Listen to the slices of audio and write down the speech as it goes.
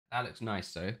That looks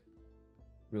nice though.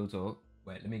 Real talk.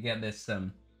 Wait, let me get this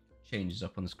changes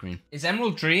up on the screen. Is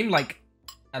Emerald Dream like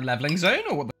a leveling zone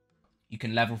or what the you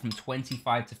can level from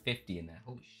 25 to 50 in there?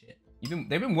 Holy shit.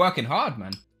 They've been working hard,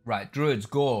 man. Right, Druid's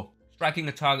Gore. Striking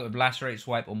a target with Lacerate,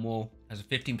 Swipe, or more has a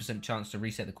 15% chance to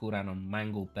reset the cooldown on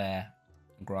Mangle Bear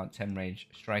and grant 10 range.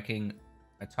 Striking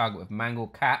a target with Mangle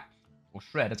Cat or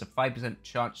Shred has a 5%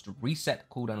 chance to reset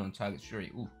the cooldown on target's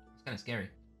fury. Ooh, it's kind of scary.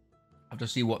 I have to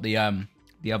see what the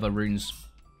other runes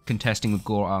contesting with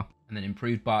Gore are. And then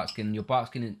improved Barkskin. Your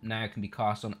Barkskin now can be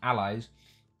cast on allies.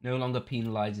 No longer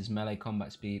penalizes melee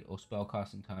combat speed or spell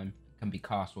casting time. It can be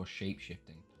cast while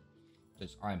shape-shifting. So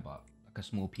it's Iron Bark, like a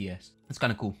small PS. It's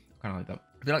kind of cool. Kind of like that.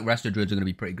 I feel like Resto Druids are going to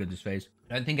be pretty good this phase.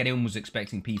 I don't think anyone was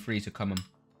expecting P3 to come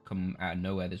out of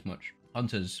nowhere this much.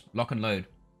 Hunters, lock and load.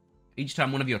 Each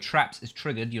time one of your traps is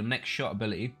triggered, your next shot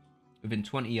ability within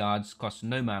 20 yards costs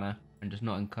no mana and does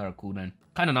not incur a cooldown.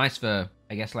 Kind of nice for,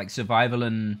 I guess, like survival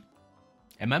and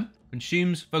MM.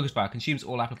 Consumes, focus fire, consumes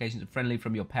all applications friendly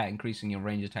from your pet, increasing your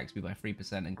range attack speed by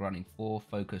 3% and granting 4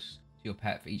 focus to your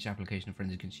pet for each application of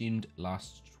frenzy consumed.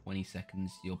 Lasts 20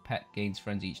 seconds. Your pet gains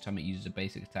frenzy each time it uses a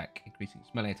basic attack, increasing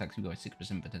its melee attack speed by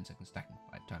 6% for 10 seconds, stacking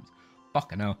 5 times.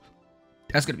 Fucking hell.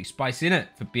 That's going to be spicy, innit?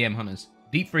 For BM hunters.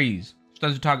 Deep Freeze.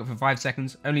 Stuns a target for 5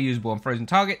 seconds, only usable on frozen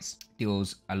targets.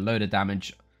 Deals a load of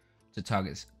damage to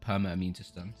targets perma-immune to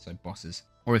stun, so bosses.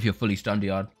 Or if you're fully stunned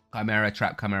yard. Chimera,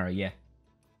 Trap Chimera, yeah.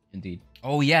 Indeed.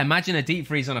 Oh yeah, imagine a Deep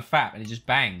Freeze on a FAP and it just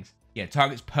bangs. Yeah,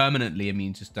 target's permanently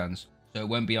immune to stuns. So it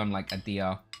won't be on like a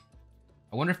DR.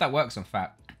 I wonder if that works on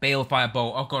FAP. Balefire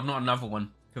Bolt. Oh god, not another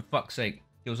one. For fuck's sake.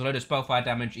 Deals a load of spellfire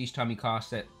damage each time you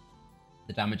cast it.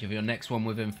 The damage of your next one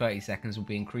within 30 seconds will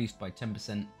be increased by 10%.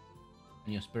 And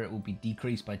your spirit will be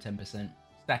decreased by 10%.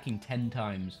 Stacking 10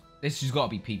 times. This has got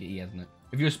to be PvE, hasn't it?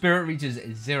 If your spirit reaches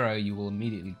 0, you will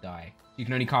immediately die. You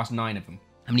can only cast 9 of them.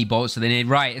 How many bolts do they need?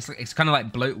 Right, it's kind of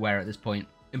like bloatware at this point.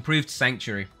 Improved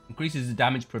Sanctuary. Increases the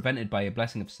damage prevented by your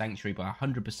Blessing of Sanctuary by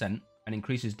 100% and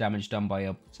increases damage done by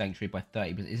your Sanctuary by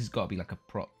 30%. This has got to be like a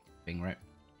prop thing, right?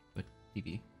 For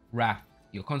PvE. Wrath.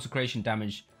 Your Consecration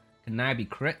damage can now be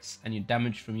crits, and your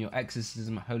damage from your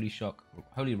Exorcism, Holy Shock,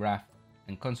 Holy Wrath,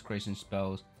 and Consecration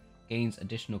spells gains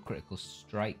additional critical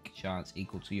strike chance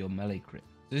equal to your melee crit.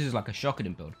 So this is like a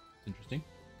Shocking build. Interesting.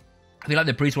 I feel like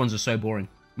the priest ones are so boring.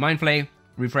 Mind Flay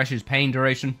refreshes pain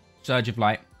duration. Surge of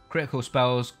Light. Critical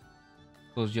spells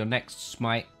cause your next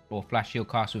smite or flash heal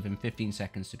cast within 15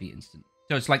 seconds to be instant.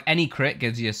 So it's like any crit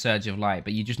gives you a Surge of Light,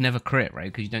 but you just never crit,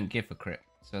 right? Because you don't give a crit.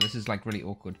 So this is like really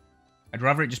awkward. I'd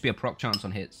rather it just be a proc chance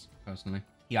on hits, personally.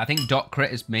 Yeah, I think dot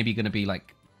crit is maybe going to be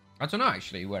like... I don't know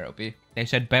actually where it'll be. They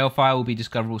said Balefire will be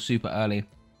discoverable super early.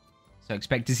 So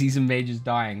expect to see some mages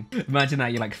dying. Imagine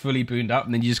that you're like fully booned up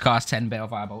and then you just cast 10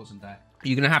 Balefire bolts and die.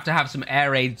 You're going to have some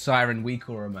Air Raid Siren weak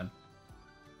aura, man.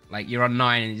 Like you're on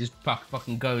 9 and it just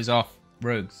fucking goes off.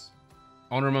 Rogues.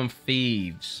 Honor Among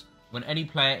Thieves. When any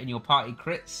player in your party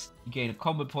crits, you gain a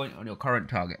combo point on your current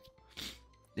target.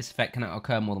 This effect cannot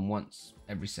occur more than once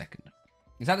every second.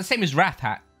 Is that the same as Wrath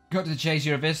Hat? Got to chase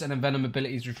your Abyss and Envenom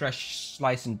abilities refresh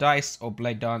Slice and Dice or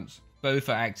Blade Dance. Both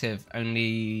are active.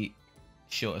 Only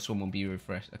shortest one will be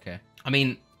refreshed. Okay. I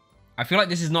mean, I feel like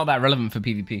this is not that relevant for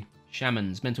PvP.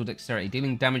 Shamans. Mental Dexterity.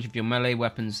 Dealing damage with your melee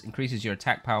weapons increases your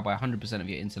attack power by 100% of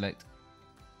your intellect.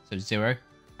 So 0.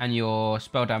 And your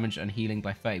spell damage and healing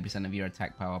by 30% of your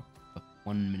attack power for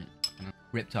 1 minute.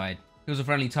 Riptide. Heals a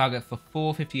friendly target for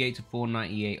 458 to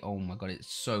 498. Oh my god,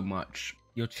 it's so much.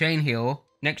 Your Chain Heal.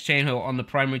 Next Chain Heal on the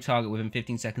primary target within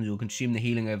 15 seconds will consume the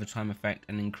healing overtime effect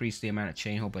and increase the amount of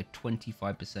Chain Heal by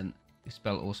 25%. Your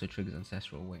spell also triggers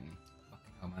Ancestral Awakening.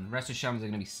 Fucking hell, man. The rest of Shamans are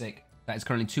going to be sick. That is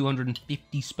currently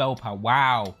 250 spell power.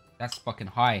 Wow. That's fucking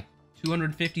high.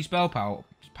 250 spell power.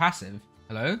 Passive.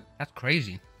 Hello? That's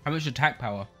crazy. How much attack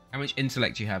power? How much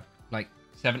intellect do you have? Like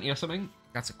 70 or something?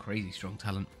 That's a crazy strong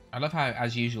talent. I love how,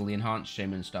 as usual, the enhanced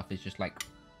shaman stuff is just like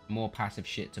more passive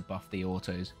shit to buff the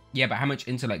autos. Yeah, but how much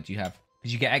intellect do you have?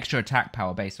 Because you get extra attack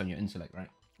power based on your intellect, right?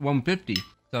 150.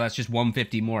 So that's just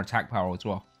 150 more attack power as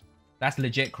well. That's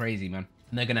legit crazy, man.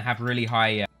 And they're going to have really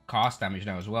high cast damage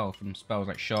now as well from spells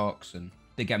like Shocks, and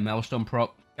they get Maelstrom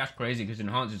proc. That's crazy because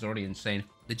enhanced is already insane.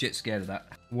 Legit scared of that.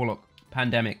 Warlock.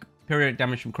 Pandemic. Periodic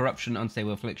damage from Corruption,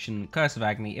 Unstable Affliction, Curse of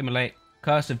Agony, Immolate,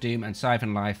 Curse of Doom, and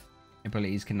Siphon Life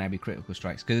abilities can now be critical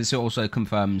strikes. Because this also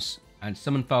confirms and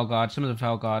Summon Felguard. Summon the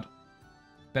Felguard.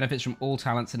 Benefits from all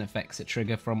talents and effects that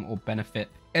trigger from or benefit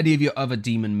any of your other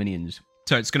demon minions.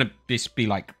 So it's going to just be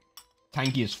like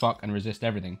tanky as fuck and resist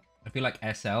everything. I feel like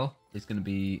SL is going to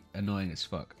be annoying as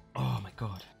fuck. Oh my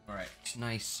god. All right.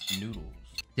 Nice noodles.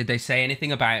 Did they say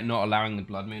anything about not allowing the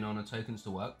Blood Moon Honor tokens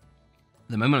to work? At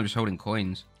the moment I'm just holding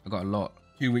coins. I got a lot.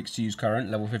 2 weeks to use current.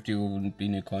 Level 50 will be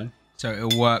new coin. So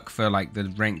it'll work for like the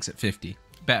ranks at 50.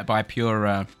 Better buy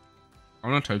pure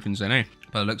honor tokens then, eh?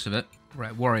 By the looks of it.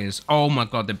 Right, warriors. Oh my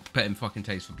god, they're putting fucking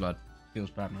taste for blood. Feels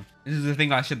bad, man. This is the thing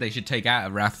they should take out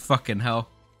of Wrath. Fucking hell.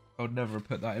 I would never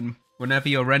put that in. Whenever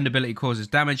your rend ability causes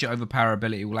damage, your overpower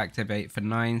ability will activate for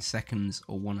 9 seconds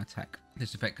or 1 attack.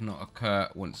 This effect cannot occur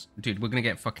once. Dude, we're gonna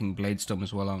get fucking Blade Storm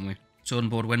as well, aren't we? So on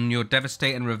board, when your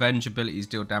Devastate and Revenge abilities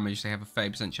deal damage, they have a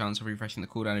 30% chance of refreshing the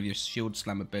cooldown of your Shield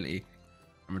Slam ability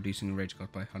and reducing the rage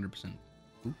cost by 100%.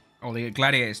 Ooh. Oh, they get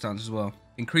Gladiator stance as well.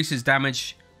 Increases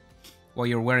damage while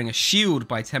you're wearing a shield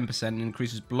by 10% and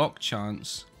increases block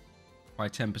chance by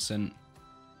 10%.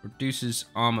 Reduces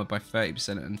armor by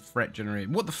 30% and threat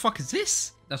generated. What the fuck is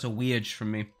this? That's a weird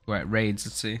from me. Right, raids,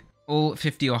 let's see. All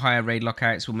 50 or higher raid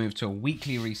lockouts will move to a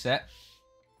weekly reset.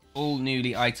 All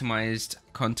newly itemized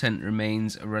content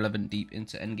remains irrelevant deep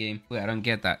into endgame. Wait, I don't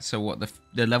get that. So what,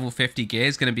 the level 50 gear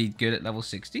is going to be good at level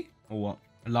 60? Or what?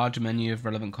 A larger menu of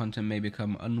relevant content may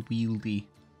become unwieldy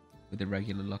with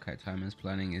irregular lockout timers.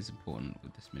 Planning is important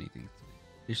with this many things.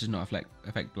 This does not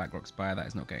affect Blackrock Spire. That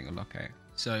is not getting a lockout.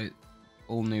 So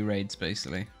all new raids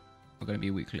basically are going to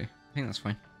be weekly. I think that's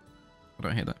fine. I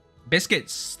don't hear that.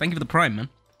 Biscuits, thank you for the prime, man.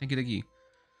 Thank you.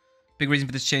 Big reason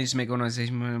for this change is to make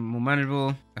organization more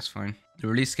manageable. That's fine. The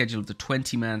release schedule of the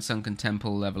 20-man Sunken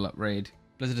Temple level up raid.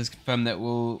 Blizzard has confirmed that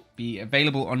will be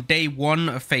available on day 1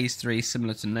 of phase 3,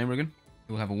 similar to Gnomeregan.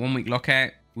 It will have a 1-week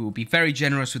lockout. We will be very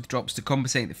generous with drops to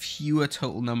compensate the fewer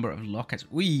total number of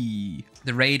lockouts. Whee!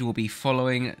 The raid will be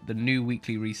following the new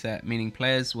weekly reset, meaning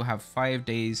players will have 5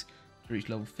 days to reach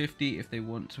level 50 if they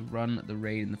want to run the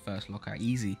raid in the first lockout.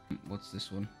 Easy. What's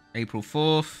this one? April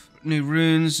 4th. New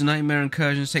runes, nightmare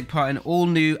incursions. Take part in all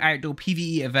new outdoor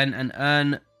PvE event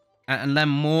and learn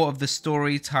more of the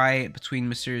story tie between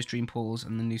Mysterious Dream Portals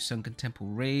and the new Sunken Temple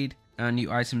raid. Earn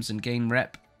new items and gain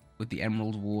rep with the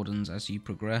Emerald Wardens as you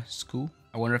progress. Cool.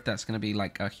 I wonder if that's going to be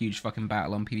like a huge fucking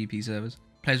battle on PvP servers.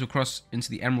 Players will cross into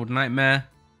the Emerald Nightmare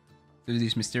through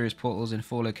these mysterious portals in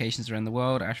 4 locations around the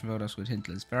world. Ashenveld, Oswood,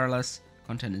 Hintlers, Verilus.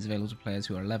 Content is available to players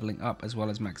who are leveling up as well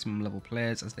as maximum level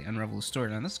players as they unravel the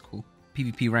storyline. That's cool.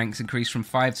 PvP ranks increase from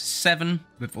 5 to 7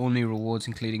 with all new rewards,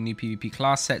 including new PvP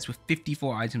class sets with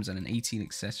 54 items and an 18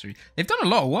 accessory. They've done a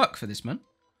lot of work for this, man.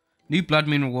 New Blood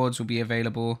Moon rewards will be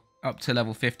available up to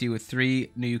level 50 with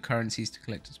 3 new currencies to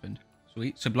collect and spend.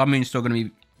 Sweet. So Blood Moon's still going to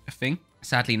be a thing.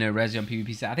 Sadly, no Resi on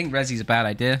PvP set. I think Resi's a bad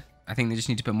idea. I think they just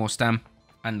need to put more stam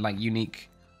and like unique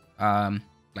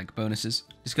like bonuses.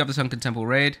 Discover the Sunken Temple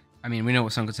raid. I mean, we know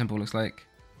what Sunken Temple looks like.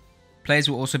 Players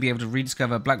will also be able to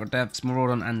rediscover Blackrock Depths,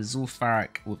 Maraudon, and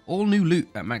Zul'Farrak with all new loot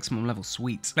at maximum level.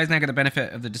 Sweet. Players now get the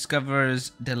benefit of the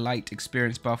Discoverer's Delight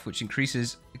experience buff, which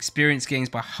increases experience gains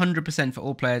by 100% for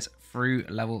all players through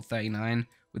level 39.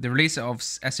 With the release of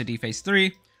SOD Phase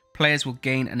 3, players will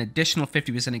gain an additional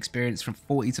 50% experience from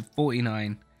 40 to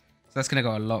 49. So that's going to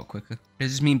go a lot quicker.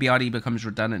 Does this mean BRD becomes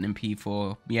redundant in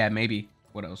P4? Yeah, maybe.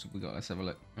 What else have we got? Let's have a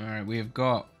look. Alright, we have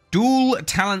got dual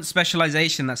talent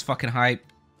specialization. That's fucking hype.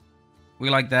 We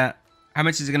like that. How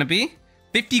much is it going to be?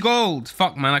 50 gold.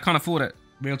 Fuck, man. I can't afford it.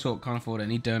 Real talk. Can't afford it. I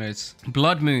need donuts.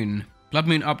 Blood Moon. Blood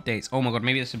Moon updates. Oh my god.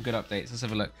 Maybe there's some good updates. Let's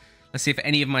have a look. Let's see if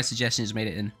any of my suggestions made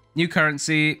it in. New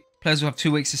currency. Players will have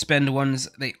 2 weeks to spend ones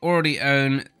they already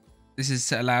own. This is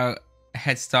to allow a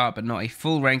head start, but not a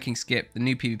full ranking skip. The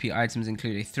new PvP items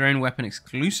include a thrown weapon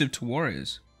exclusive to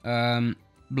warriors.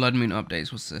 Blood Moon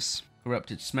updates. What's this?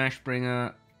 Corrupted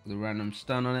Smashbringer with a random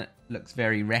stun on it. Looks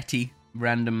very retty.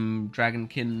 Random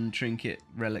Dragonkin trinket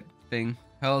relic thing.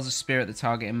 Hurls a spear at the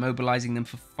target, immobilizing them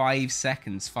for 5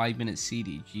 seconds. 5 minutes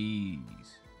CD. Jeez.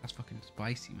 That's fucking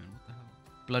spicy, man. What the hell?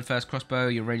 Bloodthirst crossbow.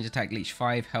 Your ranged attack leech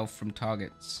 5 health from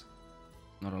targets.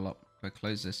 Not a lot. Go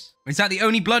close this. Is that the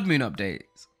only Blood Moon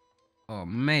updates? Oh,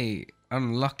 mate.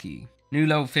 Unlucky. New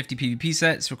level 50 PvP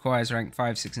sets. Requires rank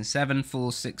 5, 6, and 7.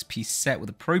 Full 6-piece set with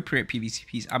appropriate PvP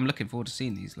piece. I'm looking forward to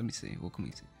seeing these. Let me see. What can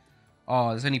we see?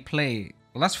 Oh, there's only play.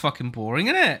 Well, that's fucking boring,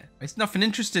 isn't it? It's nothing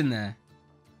interesting there.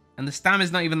 And the stam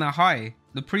is not even that high.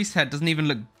 The priest head doesn't even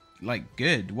look, like,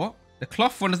 good. What? The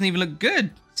cloth one doesn't even look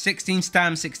good. 16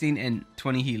 stam, 16 int,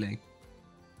 20 healing.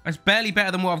 That's barely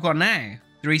better than what I've got now.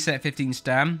 3 set, 15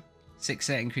 stam. 6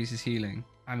 set increases healing.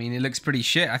 I mean, it looks pretty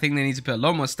shit. I think they need to put a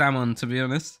lot more stam on, to be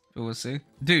honest. But we'll see.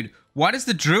 Dude, why does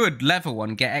the druid level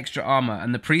one get extra armor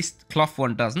and the priest cloth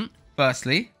one doesn't?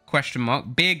 Firstly, question mark.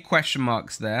 Big question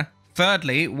marks there.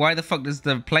 Thirdly, why the fuck does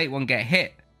the plate one get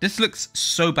hit? This looks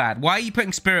so bad. Why are you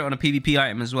putting spirit on a PvP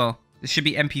item as well? This should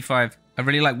be MP5. I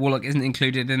really like Warlock isn't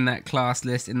included in that class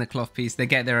list in the cloth piece. They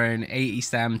get their own 80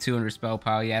 stam, 200 spell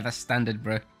power. Yeah, that's standard,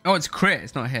 bro. Oh, it's crit.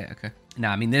 It's not hit. Okay.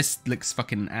 Nah, I mean, this looks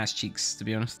fucking ass cheeks, to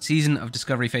be honest. Season of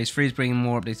Discovery Phase 3 is bringing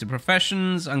more updated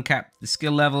professions, uncapped the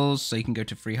skill levels, so you can go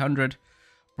to 300.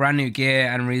 Brand new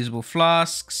gear and reusable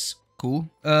flasks. Cool.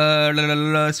 So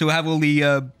we'll have all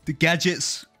the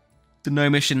gadgets, the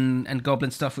gnomish and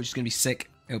goblin stuff, which is going to be sick.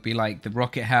 It'll be like the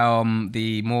rocket helm,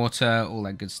 the mortar, all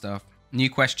that good stuff. New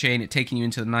quest chain, it taking you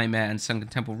into the Nightmare and Sunken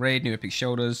Temple raid, new epic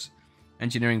shoulders,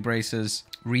 engineering braces,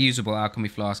 reusable alchemy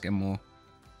flask, and more.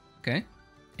 Okay.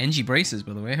 NG braces,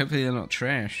 by the way. Hopefully they're not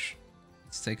trash.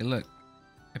 Let's take a look.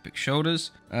 Epic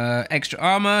shoulders. Extra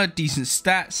armor. Decent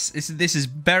stats. This is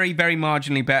very, very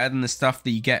marginally better than the stuff that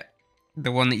you get.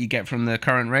 The one that you get from the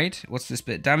current raid. What's this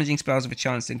bit? Damaging spells have a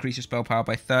chance to increase your spell power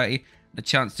by 30. The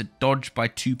chance to dodge by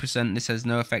 2%. This has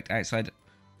no effect outside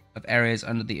of areas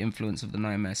under the influence of the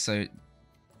Nightmare. So...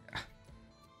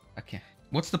 okay.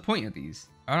 What's the point of these?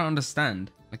 I don't understand.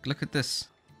 Like, look at this.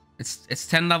 It's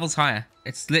 10 levels higher.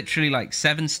 It's literally like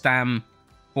 7 stam,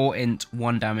 4 int,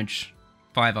 1 damage,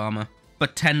 5 armor,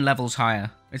 but 10 levels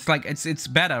higher. It's like, it's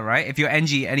better, right? If you're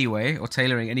NG anyway, or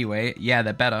tailoring anyway, yeah,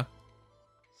 they're better.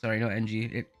 Sorry, not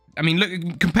NG. I mean,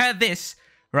 look, compare this,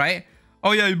 right?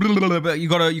 Oh yeah, blah, blah, blah, but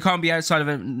you can't be outside of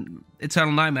an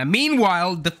Eternal Nightmare.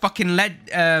 Meanwhile, the fucking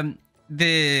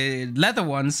the leather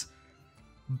ones,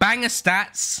 banger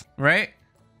stats, right?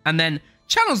 And then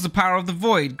channels the power of the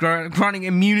void, granting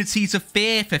immunity to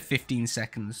fear for 15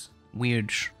 seconds. Weird.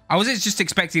 I was just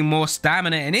expecting more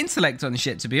stamina and intellect on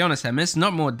shit, to be honest, Hydramist.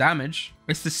 Not more damage.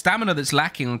 It's the stamina that's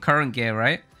lacking on current gear,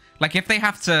 right? Like, if they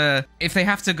have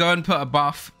to go and put a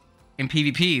buff in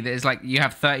PvP that is like, you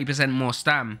have 30% more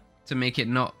stam to make it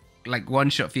not like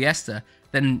one-shot Fiesta,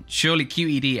 then surely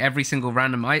QED, every single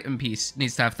random item piece,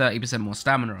 needs to have 30% more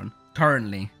stamina on,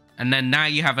 currently. And then now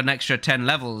you have an extra 10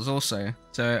 levels also.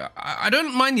 So I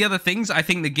don't mind the other things. I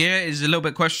think the gear is a little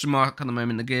bit question mark at the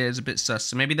moment. The gear is a bit sus.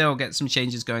 So maybe they'll get some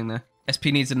changes going there.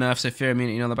 SP needs a nerf, so fear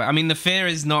immunity and all that. I mean, the fear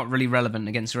is not really relevant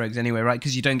against rogues anyway, right?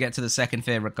 Because you don't get to the second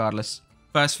fear regardless.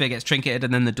 First fear gets trinketed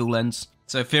and then the duel ends.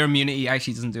 So fear immunity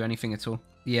actually doesn't do anything at all.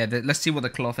 Yeah, let's see what the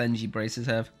cloth NG braces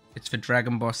have. It's for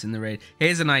Dragon Boss in the raid.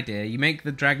 Here's an idea. You make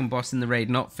the Dragon Boss in the raid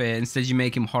not fear. Instead, you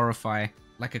make him horrify.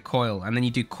 Like a coil, and then you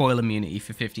do coil immunity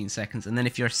for 15 seconds, and then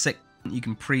if you're sick, you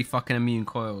can pre-fucking immune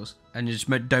coils, and you just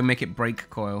don't make it break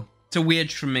coil. It's a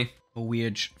weird from me. A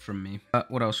weird from me.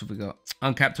 What else have we got?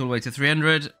 Uncapped all the way to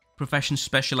 300. Profession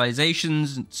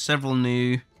specializations, several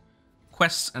new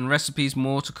quests and recipes,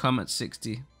 more to come at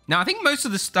 60. Now, I think most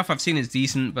of the stuff I've seen is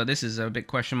decent, but this is a big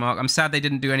question mark. I'm sad they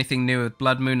didn't do anything new with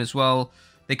Blood Moon as well.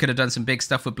 They could have done some big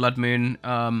stuff with Blood Moon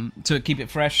to keep it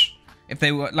fresh. If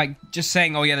they were like just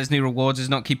saying, oh yeah, there's new rewards, is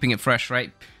not keeping it fresh,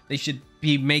 right? They should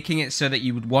be making it so that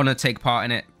you would want to take part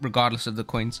in it regardless of the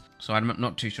coins. So I'm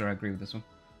not too sure I agree with this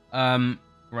one.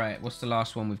 Right, what's the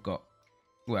last one we've got?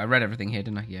 Well, I read everything here,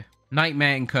 didn't I? Yeah.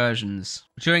 Nightmare Incursions.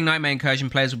 During Nightmare Incursion,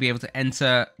 players will be able to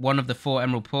enter one of the 4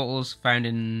 emerald portals found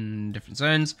in different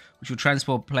zones, which will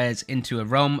transport players into a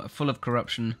realm full of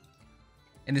corruption.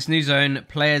 In this new zone,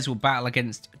 players will battle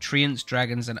against treants,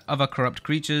 dragons, and other corrupt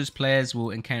creatures. Players will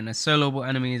encounter soloable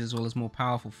enemies as well as more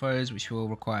powerful foes, which will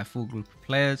require a full group of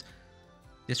players.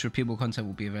 This repeatable content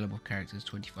will be available for characters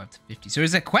 25 to 50. So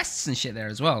is there quests and shit there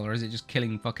as well, or is it just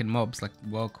killing fucking mobs like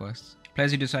world quests?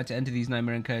 Players who decide to enter these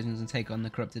Nightmare Incursions and take on the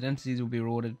corrupted entities will be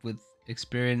rewarded with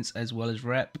experience as well as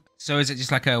rep. So is it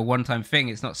just like a one-time thing?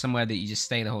 It's not somewhere that you just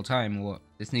stay the whole time, or what?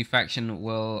 This new faction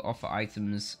will offer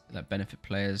items that benefit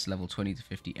players level 20 to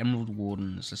 50. Emerald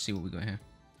Wardens. Let's see what we got here.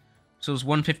 So it's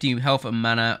 150 health and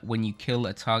mana when you kill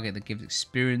a target that gives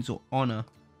experience or honor.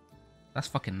 That's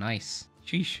fucking nice.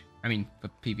 Sheesh. I mean, for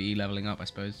PvE leveling up, I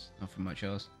suppose. Not for much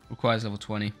else. Requires level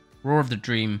 20. Roar of the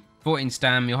Dream. 14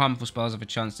 stam. Your harmful spells have a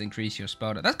chance to increase your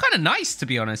spell. That's kind of nice, to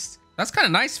be honest. That's kind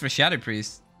of nice for Shadow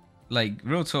Priest. Like,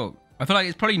 real talk. I feel like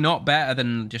it's probably not better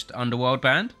than just Underworld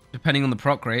Band. Depending on the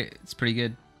proc rate, it's pretty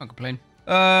good. Can't complain.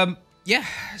 Yeah.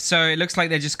 So it looks like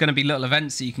they're just going to be little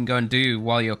events that you can go and do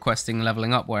while you're questing and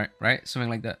leveling up, right? Something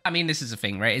like that. I mean, this is a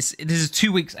thing, right? This is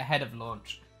 2 weeks ahead of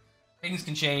launch. Things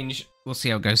can change. We'll see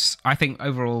how it goes. I think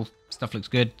overall stuff looks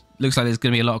good. Looks like there's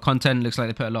going to be a lot of content. Looks like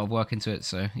they put a lot of work into it.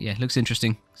 So yeah, looks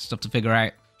interesting. Stuff to figure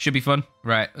out. Should be fun.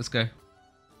 Right, let's go.